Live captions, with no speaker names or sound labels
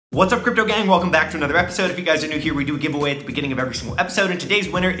What's up, crypto gang? Welcome back to another episode. If you guys are new here, we do a giveaway at the beginning of every single episode, and today's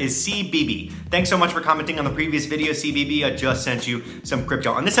winner is CBB. Thanks so much for commenting on the previous video, CBB. I just sent you some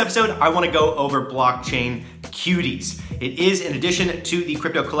crypto. On this episode, I want to go over blockchain Cuties. It is in addition to the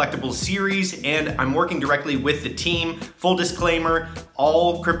Crypto Collectible series, and I'm working directly with the team. Full disclaimer,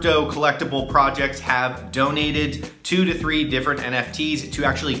 all crypto collectible projects have donated 2 to 3 different NFTs to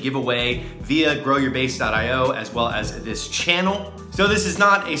actually give away via GrowYourBase.io as well as this channel. So this is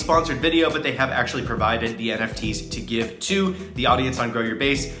not a sponsored video, but they have actually provided the NFTs to give to the audience on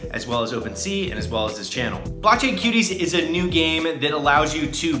GrowYourBase, as well as OpenSea, and as well as this channel. Blockchain Cuties is a new game that allows you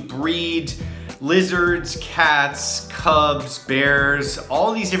to breed lizards, cats, cubs, bears,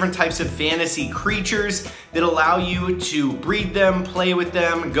 all these different types of fantasy creatures that allow you to breed them, play with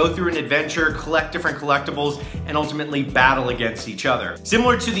them, go through an adventure, collect different collectibles, and ultimately battle against each other.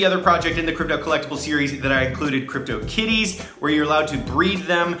 Similar to the other project in the Crypto Collectible series that I included, Crypto Kitties, where you're allowed to breed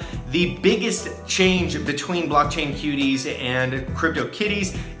them. The biggest change between Blockchain Cuties and Crypto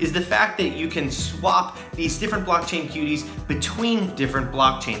Kitties is the fact that you can swap these different Blockchain Cuties between different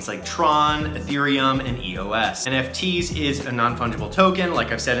blockchains like Tron, Ethereum, and EOS. NFTs is a non-fungible token,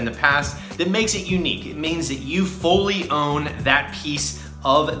 like I've said in the past, that makes it unique. It means that you fully own that piece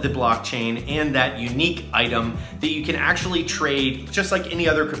of the blockchain and that unique item that you can actually trade just like any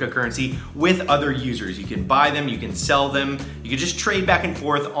other cryptocurrency with other users. You can buy them, you can sell them, you can just trade back and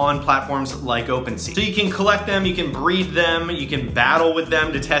forth on platforms like OpenSea. So you can collect them, you can breed them, you can battle with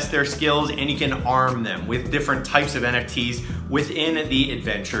them to test their skills, and you can arm them with different types of NFTs within the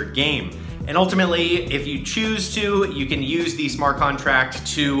adventure game. And ultimately, if you choose to, you can use the smart contract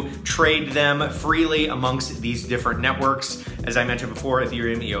to trade them freely amongst these different networks. As I mentioned before,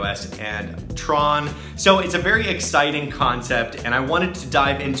 Ethereum, EOS, and Tron. So it's a very exciting concept, and I wanted to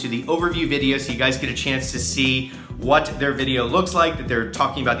dive into the overview video so you guys get a chance to see what their video looks like, that they're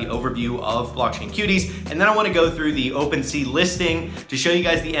talking about the overview of Blockchain Cuties. And then I want to go through the OpenSea listing to show you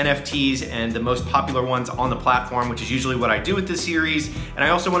guys the NFTs and the most popular ones on the platform, which is usually what I do with this series. And I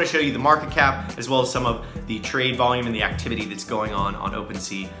also want to show you the market cap, as well as some of the trade volume and the activity that's going on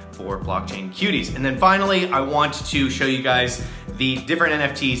OpenSea for Blockchain Cuties. And then finally, I want to show you guys the different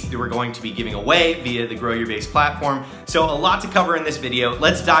NFTs that we're going to be giving away via the GrowYourBase platform. So a lot to cover in this video.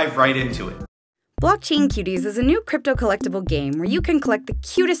 Let's dive right into it. Blockchain Cuties is a new crypto collectible game where you can collect the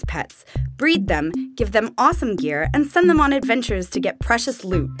cutest pets, breed them, give them awesome gear, and send them on adventures to get precious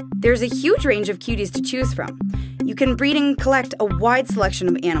loot. There's a huge range of cuties to choose from. You can breed and collect a wide selection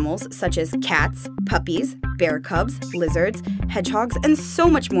of animals such as cats, puppies, bear cubs, lizards, hedgehogs, and so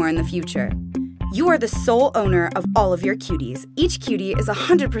much more in the future. You are the sole owner of all of your cuties. Each cutie is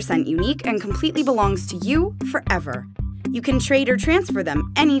 100% unique and completely belongs to you forever. You can trade or transfer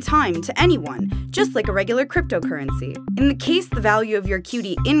them anytime to anyone, just like a regular cryptocurrency. In the case the value of your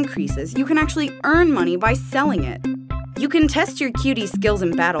cutie increases, you can actually earn money by selling it. You can test your cutie skills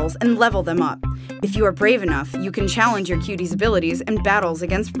in battles and level them up. If you are brave enough, you can challenge your cutie's abilities in battles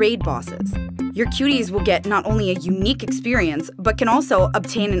against raid bosses. Your cuties will get not only a unique experience, but can also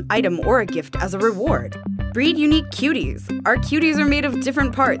obtain an item or a gift as a reward. Breed unique cuties. Our cuties are made of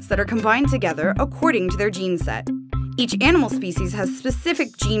different parts that are combined together according to their gene set. Each animal species has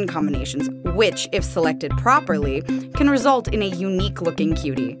specific gene combinations, which, if selected properly, can result in a unique-looking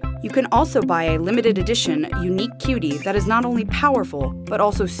cutie. You can also buy a limited edition unique cutie that is not only powerful, but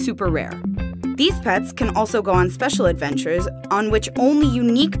also super rare. These pets can also go on special adventures on which only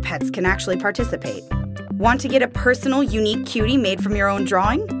unique pets can actually participate. Want to get a personal, unique cutie made from your own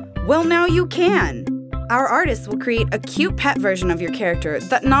drawing? Well, now you can! Our artists will create a cute pet version of your character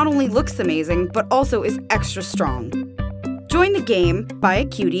that not only looks amazing, but also is extra strong. Join the game, buy a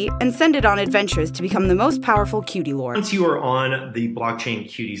cutie, and send it on adventures to become the most powerful cutie lord. Once you are on the Blockchain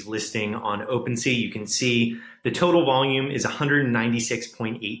Cuties listing on OpenSea, you can see the total volume is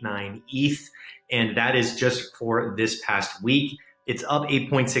 196.89 ETH, and that is just for this past week. It's up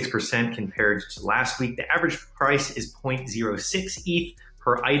 8.6% compared to last week. The average price is 0.06 ETH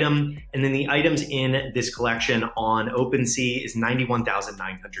per item, and then the items in this collection on OpenSea is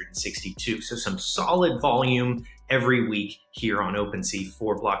 91,962. So some solid volume every week here on OpenSea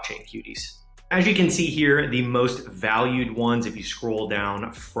for Blockchain Cuties. As you can see here, the most valued ones, if you scroll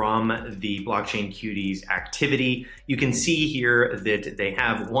down from the Blockchain Cuties activity, you can see here that they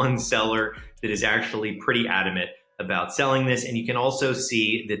have one seller that is actually pretty adamant about selling this, and you can also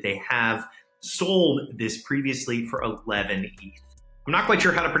see that they have sold this previously for 11 ETH. I'm not quite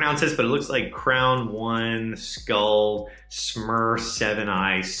sure how to pronounce this, but it looks like Crown 1, Skull, Smur 7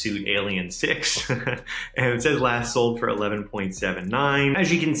 Eye, Suit Alien 6. And it says last sold for 11.79.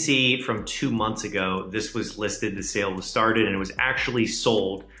 As you can see from 2 months ago, this was listed, the sale was started, and it was actually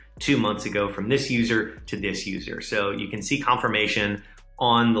sold 2 months ago from this user to this user. So you can see confirmation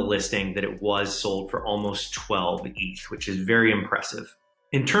on the listing that it was sold for almost 12 ETH, which is very impressive.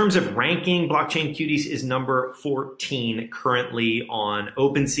 In terms of ranking, Blockchain Cuties is number 14 currently on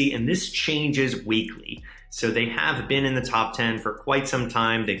OpenSea, and this changes weekly. So they have been in the top 10 for quite some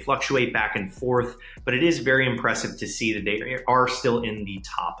time. They fluctuate back and forth, but it is very impressive to see that they are still in the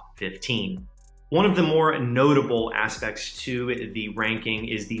top 15. One of the more notable aspects to the ranking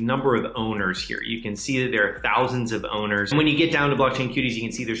is the number of owners here. You can see that there are thousands of owners. And when you get down to Blockchain Cuties, you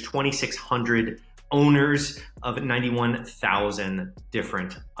can see there's 2,600 owners of 91,000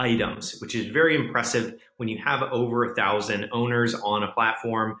 different items, which is very impressive when you have over 1,000 owners on a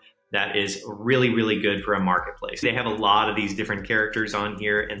platform. That is really, really good for a marketplace. They have a lot of these different characters on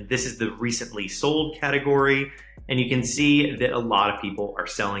here, and this is the recently sold category. And you can see that a lot of people are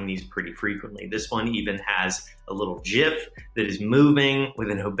selling these pretty frequently. This one even has a little GIF that is moving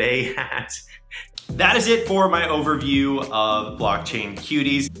with an obey hat. That is it for my overview of Blockchain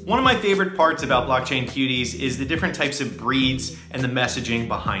Cuties. One of my favorite parts about Blockchain Cuties is the different types of breeds and the messaging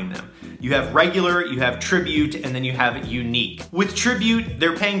behind them. You have regular, you have tribute, and then you have unique. With tribute,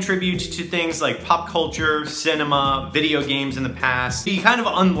 they're paying tribute to things like pop culture, cinema, video games in the past. You kind of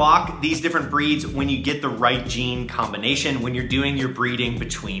unlock these different breeds when you get the right gene combination when you're doing your breeding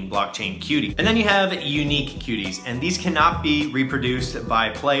between Blockchain Cuties. And then you have unique cuties, and these cannot be reproduced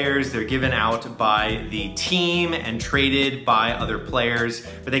by players. They're given out by the team and traded by other players,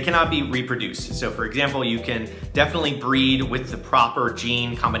 but they cannot be reproduced. So for example, you can definitely breed with the proper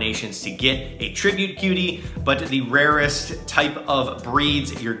gene combinations to get a tribute cutie, but the rarest type of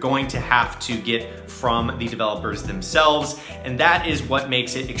breeds you're going to have to get from the developers themselves. And that is what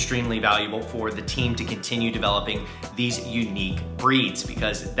makes it extremely valuable for the team to continue developing these unique breeds,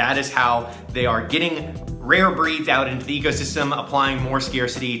 because that is how they are getting rare breeds out into the ecosystem, applying more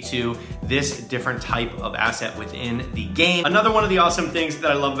scarcity to this different type of asset within the game. Another one of the awesome things that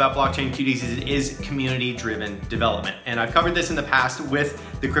I love about Blockchain Cuties is it is community-driven development. And I've covered this in the past with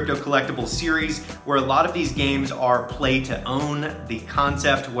the Crypto Collectible series, where a lot of these games are play to own, the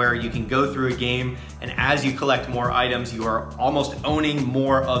concept where you can go through a game and as you collect more items, you are almost owning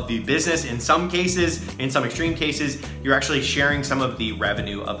more of the business. In some cases, in some extreme cases, you're actually sharing some of the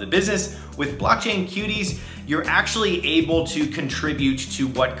revenue of the business. With Blockchain Cuties, you're actually able to contribute to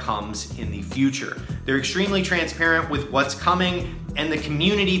what comes in the future. They're extremely transparent with what's coming, and the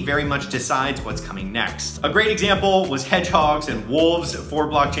community very much decides what's coming next. A great example was hedgehogs and wolves for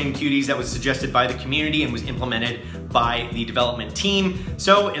Blockchain Cuties that was suggested by the community and was implemented by the development team.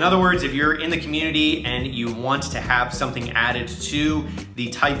 So in other words, if you're in the community and you want to have something added to the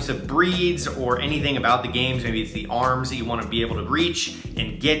types of breeds or anything about the games, maybe it's the arms that you want to be able to reach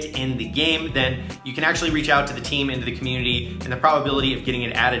and get in the game, then you can actually reach out to the team into the community, and the probability of getting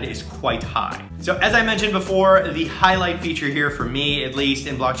it added is quite high. So as I mentioned before, the highlight feature here for me, at least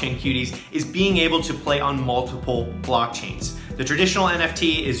in Blockchain Cuties, is being able to play on multiple blockchains. The traditional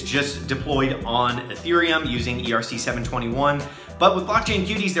NFT is just deployed on Ethereum using ERC-721, but with Blockchain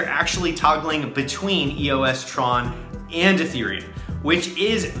Cuties, they're actually toggling between EOS, Tron, and Ethereum, which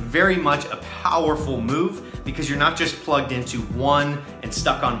is very much a powerful move because you're not just plugged into one and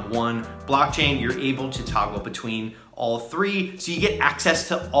stuck on one blockchain, you're able to toggle between all three, so you get access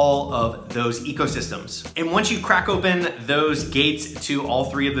to all of those ecosystems. And once you crack open those gates to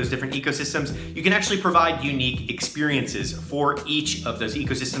all three of those different ecosystems, you can actually provide unique experiences for each of those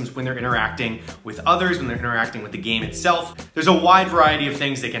ecosystems when they're interacting with others, when they're interacting with the game itself. There's a wide variety of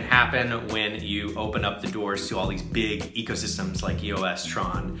things that can happen when you open up the doors to all these big ecosystems like EOS,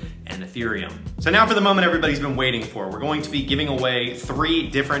 Tron, and Ethereum. So now for the moment everybody's been waiting for. We're going to be giving away 3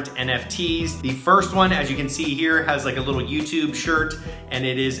 different NFTs. The first one, as you can see here, has like a little YouTube shirt, and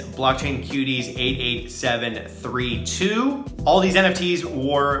it is Blockchain Cuties 88732. All these NFTs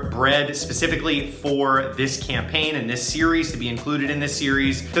were bred specifically for this campaign and this series, to be included in this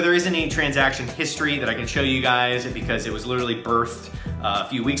series. So there isn't any transaction history that I can show you guys because it was literally birthed a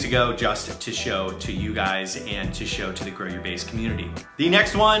few weeks ago just to show to you guys and to show to the Grow Your Base community. The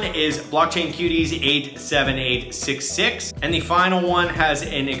next one is Blockchain Cuties 87866, and the final one has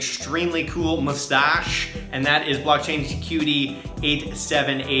an extremely cool mustache, and that is Blockchain Cutie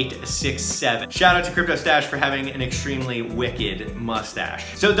 87867. Shout out to Crypto Stash for having an extremely wicked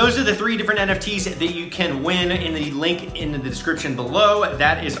mustache. So those are the 3 different NFTs that you can win in the link in the description below.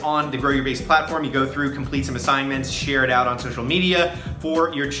 That is on the Grow Your Base platform. You go through, complete some assignments, share it out on social media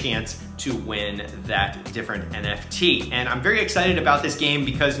for your chance to win that different NFT. And I'm very excited about this game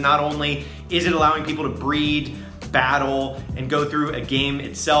because not only is it allowing people to breed battle and go through a game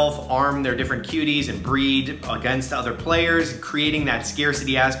itself, arm their different cuties and breed against other players, creating that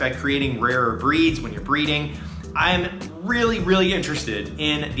scarcity aspect, creating rarer breeds when you're breeding. I'm really interested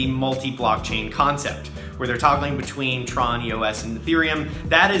in the multi-blockchain concept, where they're toggling between Tron, EOS, and Ethereum.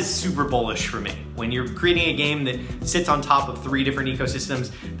 That is super bullish for me. When you're creating a game that sits on top of 3 different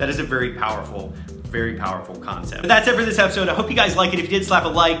ecosystems, that is a very powerful concept. But that's it for this episode. I hope you guys like it. If you did, slap a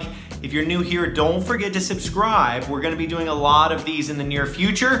like. If you're new here, don't forget to subscribe. We're gonna be doing a lot of these in the near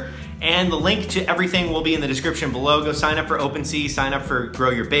future, and the link to everything will be in the description below. Go sign up for OpenSea, sign up for Grow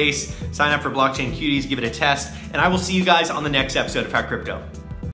Your Base, sign up for Blockchain Cuties, give it a test, and I will see you guys on the next episode of Hack Crypto.